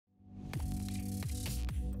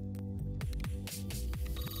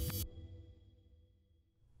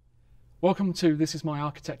Welcome to This Is My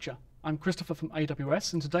Architecture. I'm Christopher from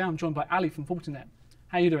AWS, and today I'm joined by Ali from Fortinet.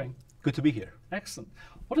 How are you doing? Good to be here. Excellent.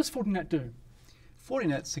 What does Fortinet do?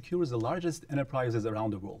 Fortinet secures the largest enterprises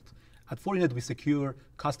around the world. At Fortinet, we secure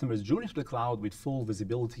customers' journey to the cloud with full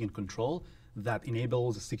visibility and control that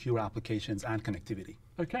enables secure applications and connectivity.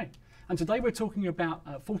 Okay. And today we're talking about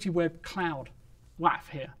FortiWeb Cloud WAF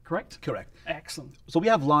here, correct? Correct. Excellent. So we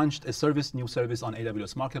have launched a new service on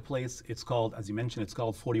AWS Marketplace. It's called, as you mentioned, it's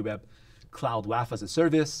called FortiWeb Cloud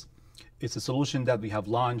WAF-as-a-Service. It's a solution that we have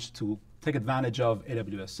launched to take advantage of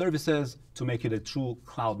AWS services to make it a true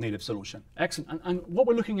cloud-native solution. Excellent. And what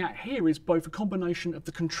we're looking at here is both a combination of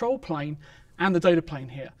the control plane and the data plane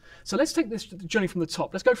here. So let's take this journey from the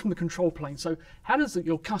top. Let's go from the control plane. So how does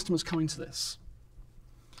your customers come into this?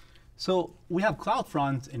 So we have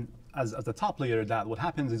CloudFront as the top layer. That what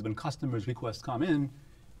happens is when customers' requests come in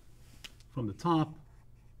from the top,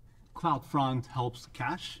 CloudFront helps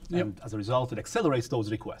cache, and as a result, it accelerates those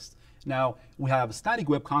requests. Now, we have static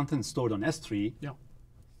web content stored on S3. Yep.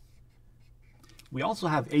 We also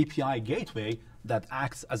have API gateway that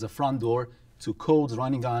acts as a front door to codes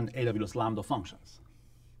running on AWS Lambda functions.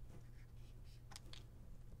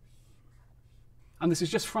 And this is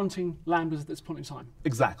just fronting Lambdas at this point in time?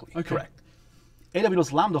 Exactly, okay. Correct.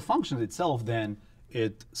 AWS Lambda functions itself, then,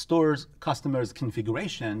 it stores customers'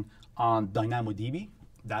 configuration on DynamoDB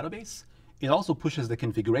database. It also pushes the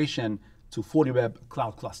configuration to FortiWeb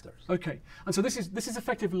Cloud clusters. Okay, and so this is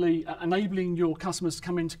effectively enabling your customers to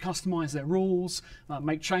come in to customize their rules,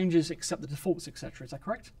 make changes, accept the defaults, etc. Is that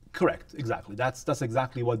correct? Correct, exactly. That's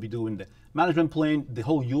exactly what we do in the management plane. The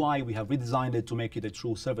whole UI, we have redesigned it to make it a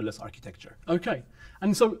true serverless architecture. Okay,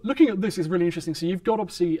 and so looking at this is really interesting. So you've got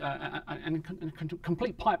obviously a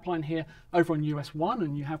complete pipeline here over on US 1,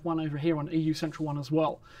 and you have one over here on EU Central 1 as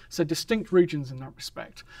well. So distinct regions in that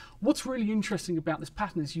respect. What's really interesting about this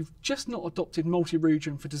pattern is you've just not adopted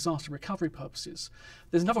multi-region for disaster recovery purposes.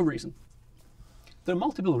 There's another reason. There are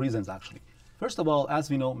multiple reasons, actually. First of all,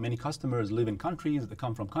 as we know, many customers live in countries, they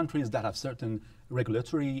come from countries that have certain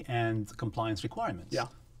regulatory and compliance requirements. Yeah.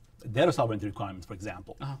 Data sovereignty requirements, for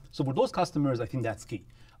example. So for those customers, I think that's key.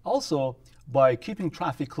 Also, by keeping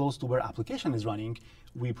traffic close to where application is running,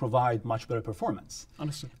 we provide much better performance.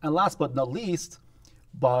 Understood. And last but not least,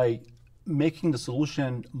 by making the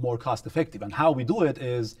solution more cost effective. And how we do it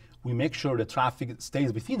is we make sure the traffic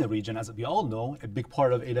stays within the region. As we all know, a big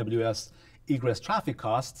part of AWS egress traffic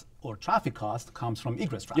costs or traffic cost comes from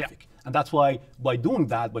egress traffic. Yeah. And that's why by doing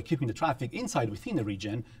that, by keeping the traffic inside within the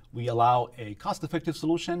region, we allow a cost-effective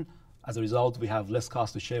solution. As a result, we have less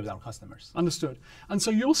cost to share with our customers. Understood. And so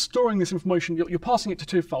you're storing this information, you're passing it to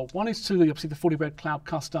twofold. One is to obviously the FortiWeb Cloud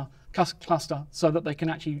cluster so that they can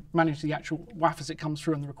actually manage the actual WAF as it comes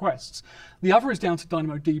through and the requests. The other is down to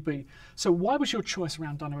DynamoDB. So why was your choice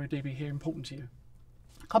around DynamoDB here important to you?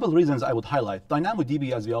 A couple of reasons I would highlight.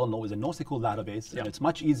 DynamoDB, as we all know, is a NoSQL database, and it's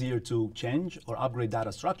much easier to change or upgrade data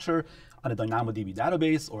structure on a DynamoDB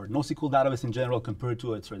database or NoSQL database in general compared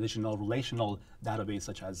to a traditional relational database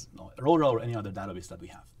such as Aurora or any other database that we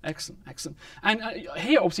have. Excellent, excellent. And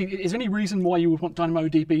here, obviously, is there any reason why you would want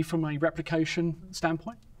DynamoDB from a replication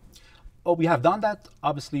standpoint? Oh, we have done that.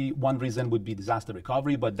 Obviously, one reason would be disaster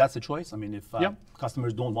recovery, but that's a choice. I mean, if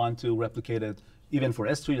customers don't want to replicate it, even for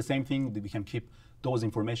S3, the same thing, we can keep those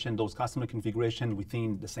information, those customer configuration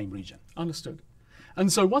within the same region. Understood.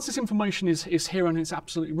 And so once this information is here and it's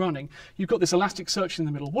absolutely running, you've got this Elasticsearch in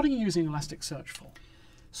the middle. What are you using Elasticsearch for?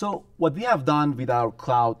 So what we have done with our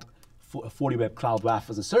FortiWeb Cloud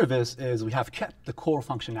WAF-as-a-Service is we have kept the core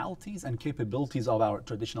functionalities and capabilities of our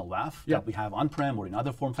traditional WAF that we have on-prem or in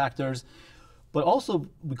other form factors, but also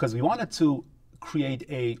because we wanted to create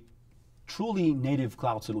a truly native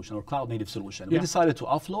cloud solution or cloud native solution. We decided to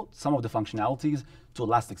offload some of the functionalities to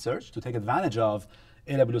Elasticsearch to take advantage of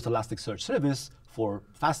AWS Elasticsearch service for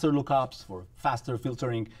faster lookups, for faster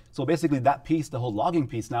filtering. So basically that piece, the whole logging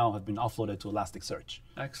piece now have been offloaded to Elasticsearch.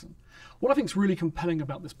 Excellent. What I think is really compelling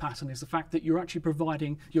about this pattern is the fact that you're actually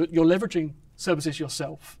providing, you're leveraging services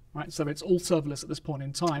yourself, right? So it's all serverless at this point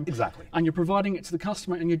in time. Exactly. And you're providing it to the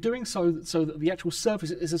customer, and you're doing so that the actual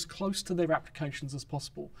service is as close to their applications as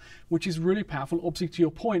possible, which is really powerful. Obviously, to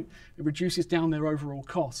your point, it reduces down their overall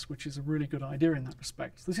costs, which is a really good idea in that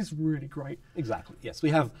respect. So this is really great. Exactly, yes. We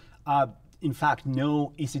have, in fact,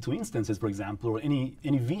 no EC2 instances, for example, or any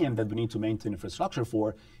VM that we need to maintain infrastructure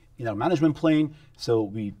for in our management plane. So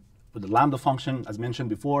with the Lambda function, as mentioned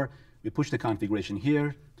before, we push the configuration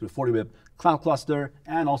here to the FortiWeb Cloud Cluster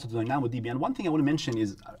and also to DynamoDB. And one thing I want to mention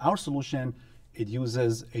is our solution, it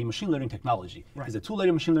uses a machine learning technology. Right. It's a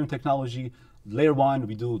two-layer machine learning technology. Layer one,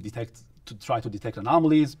 we do detect to try to detect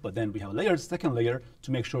anomalies, but then we have a layer, second layer,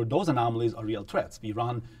 to make sure those anomalies are real threats. We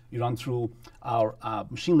run through our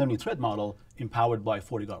machine learning threat model empowered by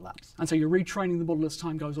FortiGuard Labs. And so you're retraining the model as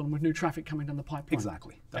time goes on with new traffic coming down the pipeline.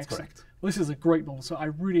 Exactly, that's correct. Well, this is a great model, so I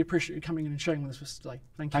really appreciate you coming in and sharing this with us today.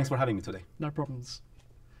 Thank you. Thanks for having me today. No problems.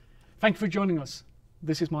 Thank you for joining us.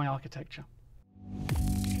 This is my architecture.